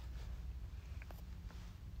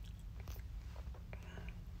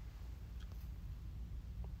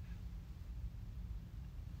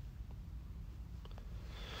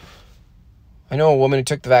 I know a woman who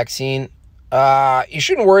took the vaccine. You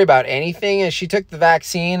shouldn't worry about anything. She took the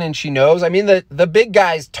vaccine and she knows. I mean, the big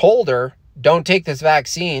guys told her, don't take this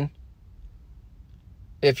vaccine.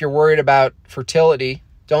 If you're worried about fertility,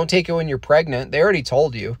 don't take it when you're pregnant. They already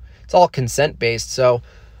told you. It's all consent-based. So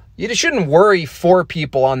you just shouldn't worry for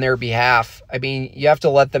people on their behalf. I mean, you have to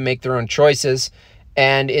let them make their own choices.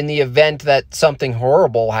 And in the event that something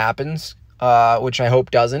horrible happens, which I hope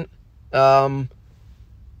doesn't,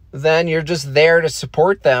 then you're just there to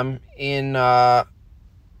support them in that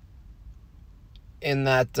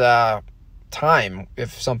time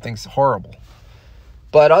if something's horrible.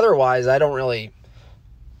 But otherwise, I don't really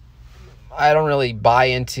buy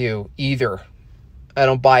into either. I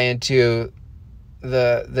don't buy into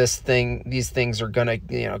these things are gonna,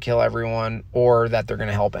 kill everyone, or that they're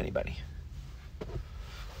gonna help anybody.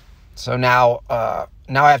 So now I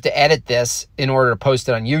have to edit this in order to post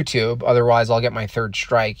it on YouTube. Otherwise, I'll get my third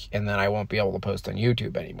strike, and then I won't be able to post on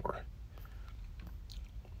YouTube anymore.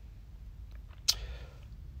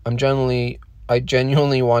 I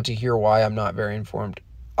genuinely want to hear why I'm not very informed.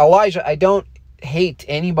 Elijah, I don't hate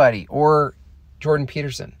anybody or Jordan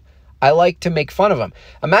Peterson. I like to make fun of them.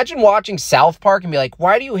 Imagine watching South Park and be like,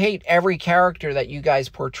 why do you hate every character that you guys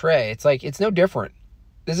portray? It's like, it's no different.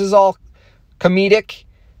 This is all comedic.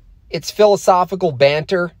 It's philosophical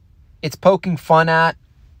banter. It's poking fun at.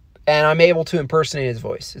 And I'm able to impersonate his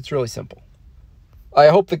voice. It's really simple. I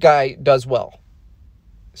hope the guy does well.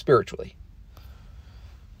 Spiritually.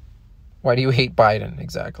 Why do you hate Biden?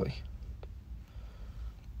 Exactly.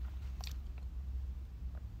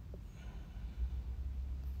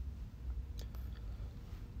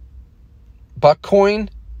 Bucko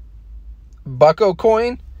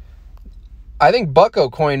coin. I think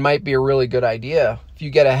Bucko coin might be a really good idea if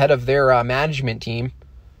you get ahead of their management team.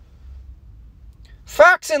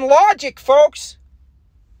 Facts and logic, folks.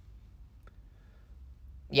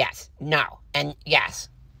 Yes. No. And yes.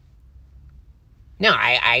 No,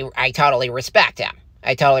 I totally respect him.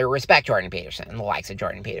 I totally respect Jordan Peterson and the likes of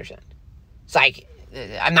Jordan Peterson. It's like,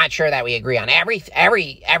 I'm not sure that we agree on every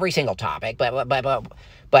single topic,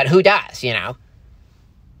 but who does, in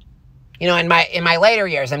my later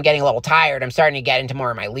years, I'm getting a little tired. I'm starting to get into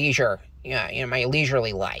more of my leisure, my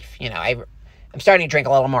leisurely life. I'm starting to drink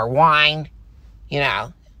a little more wine,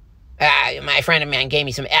 my friend of mine gave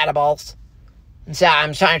me some edibles. And so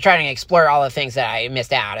I'm trying to explore all the things that I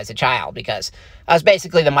missed out as a child, because I was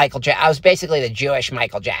basically the Jewish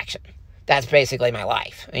Michael Jackson. That's basically my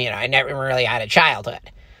life. I never really had a childhood.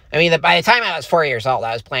 I mean, by the time I was 4 years old,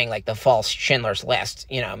 I was playing like the full Schindler's List,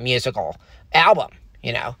 musical album,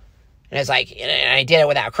 And it's like, and I did it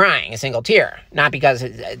without crying a single tear. Not because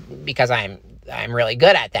I'm really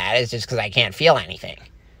good at that. It's just because I can't feel anything.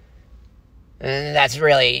 And that's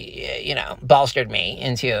really, bolstered me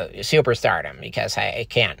into superstardom, because I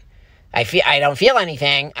don't feel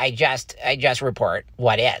anything. I just report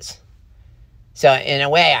what is. So in a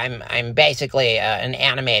way, I'm basically an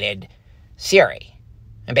animated Siri.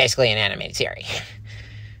 I'm basically an animated Siri.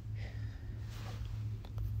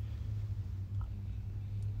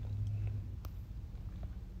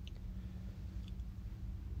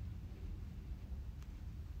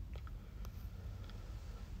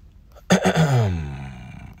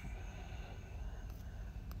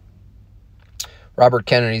 Robert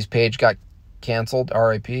Kennedy's page got canceled,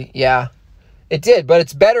 RIP. Yeah, it did, but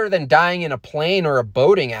it's better than dying in a plane or a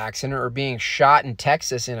boating accident or being shot in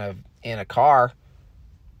Texas in a car.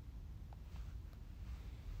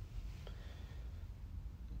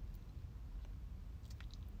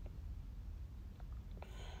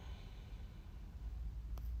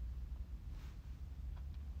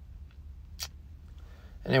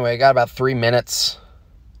 Anyway, I got about 3 minutes.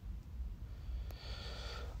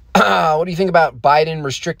 What do you think about Biden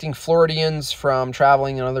restricting Floridians from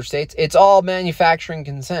traveling in other states? It's all manufacturing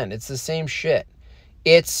consent. It's the same shit.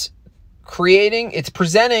 It's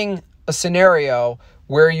presenting a scenario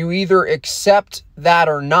where you either accept that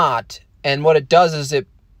or not. And what it does is it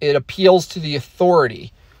appeals to the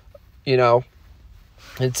authority. It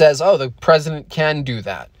says, oh, the president can do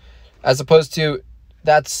that. As opposed to,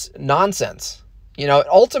 that's nonsense.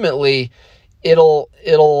 Ultimately, it'll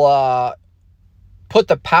put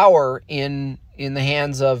the power in the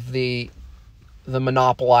hands of the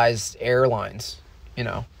monopolized airlines,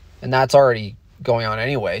 and that's already going on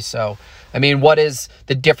anyway. So, I mean, what is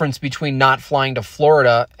the difference between not flying to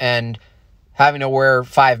Florida and having to wear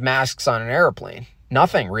 5 masks on an airplane?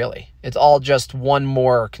 Nothing, really. It's all just one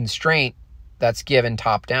more constraint that's given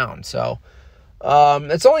top down. So,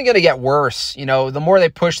 it's only going to get worse. The more they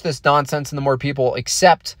push this nonsense and the more people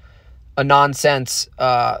accept a nonsense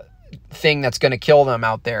thing that's going to kill them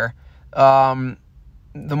out there, the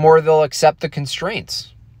more they'll accept the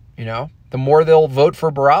constraints. The more they'll vote for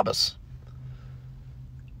Barabbas.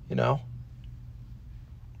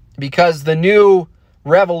 Because the new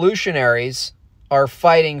revolutionaries are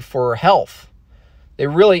fighting for health. They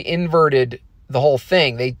really inverted the whole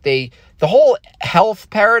thing. The whole health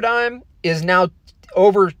paradigm is now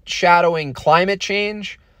overshadowing climate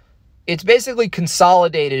change. It's basically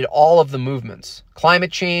consolidated all of the movements.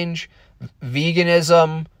 Climate change,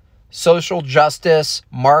 veganism, social justice,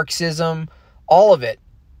 Marxism, all of it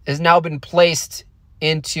has now been placed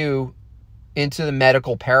into the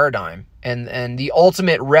medical paradigm. And the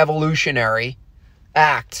ultimate revolutionary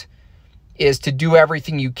act is to do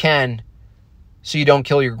everything you can so you don't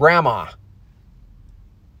kill your grandma.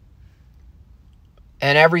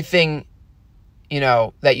 And everything,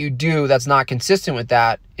 that you do that's not consistent with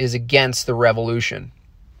that is against the revolution.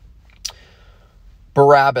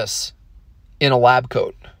 Barabbas in a lab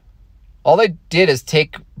coat. All they did is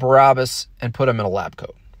take Barabbas and put him in a lab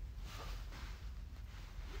coat.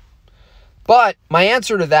 But my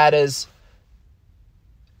answer to that is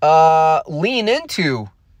lean into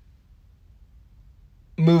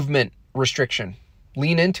movement restriction.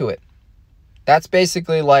 Lean into it. That's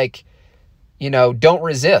basically like, don't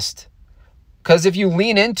resist. Because if you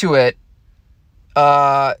lean into it,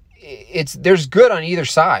 there's good on either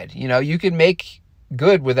side. You can make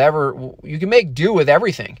good with you can make do with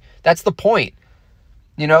everything. That's the point.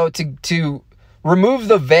 To remove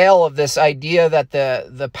the veil of this idea that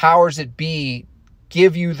the powers that be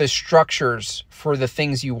give you the structures for the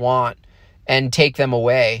things you want and take them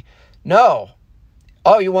away. No.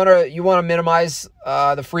 Oh, you want to minimize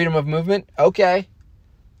the freedom of movement? Okay.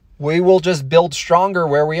 We will just build stronger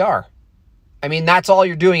where we are. I mean, that's all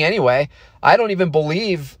you're doing anyway. I don't even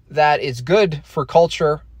believe that it's good for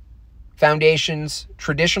culture, foundations,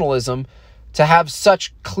 traditionalism to have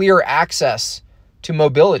such clear access to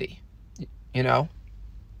mobility. I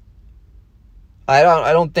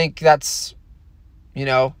don't think that's,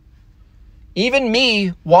 even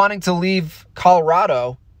me wanting to leave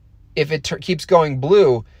Colorado, if it keeps going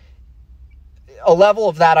blue, a level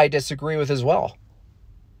of that I disagree with as well.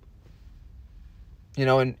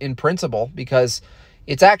 In principle, because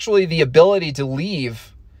it's actually the ability to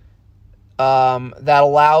leave that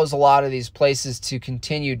allows a lot of these places to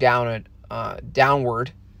continue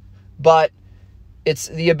downward. But it's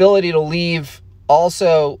the ability to leave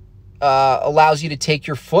also allows you to take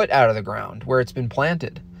your foot out of the ground where it's been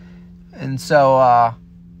planted. And so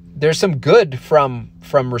there's some good from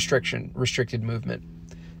restricted movement.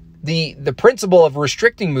 The principle of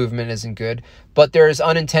restricting movement isn't good, but there's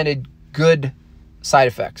unintended good side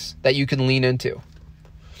effects that you can lean into.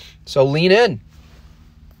 So lean in.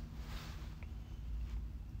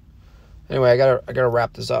 Anyway, I gotta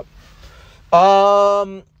wrap this up.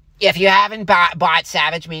 If you haven't bought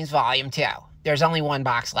Savage Memes Volume 2, there's only one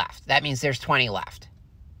box left. That means there's 20 left.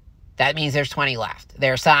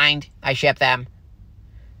 They're signed. I ship them.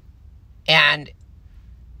 And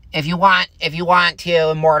if you want to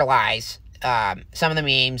immortalize some of the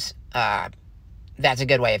memes, that's a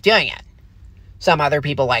good way of doing it. Some other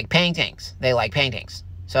people like paintings. They like paintings.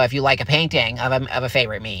 So if you like a painting of a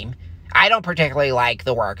favorite meme, I don't particularly like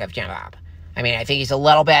the work of Jim Bob. I mean, I think he's a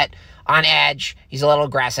little bit on edge. He's a little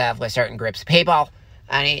aggressive with certain groups of people.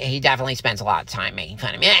 And he definitely spends a lot of time making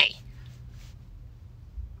fun of me.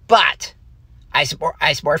 But I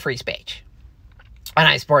support free speech. And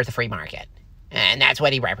I support the free market. And that's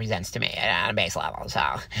what he represents to me on a base level. So,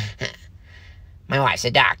 my wife's a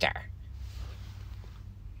doctor.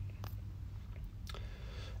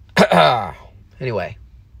 Anyway,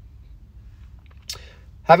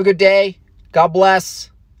 have a good day. God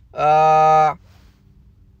bless. God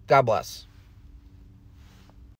bless.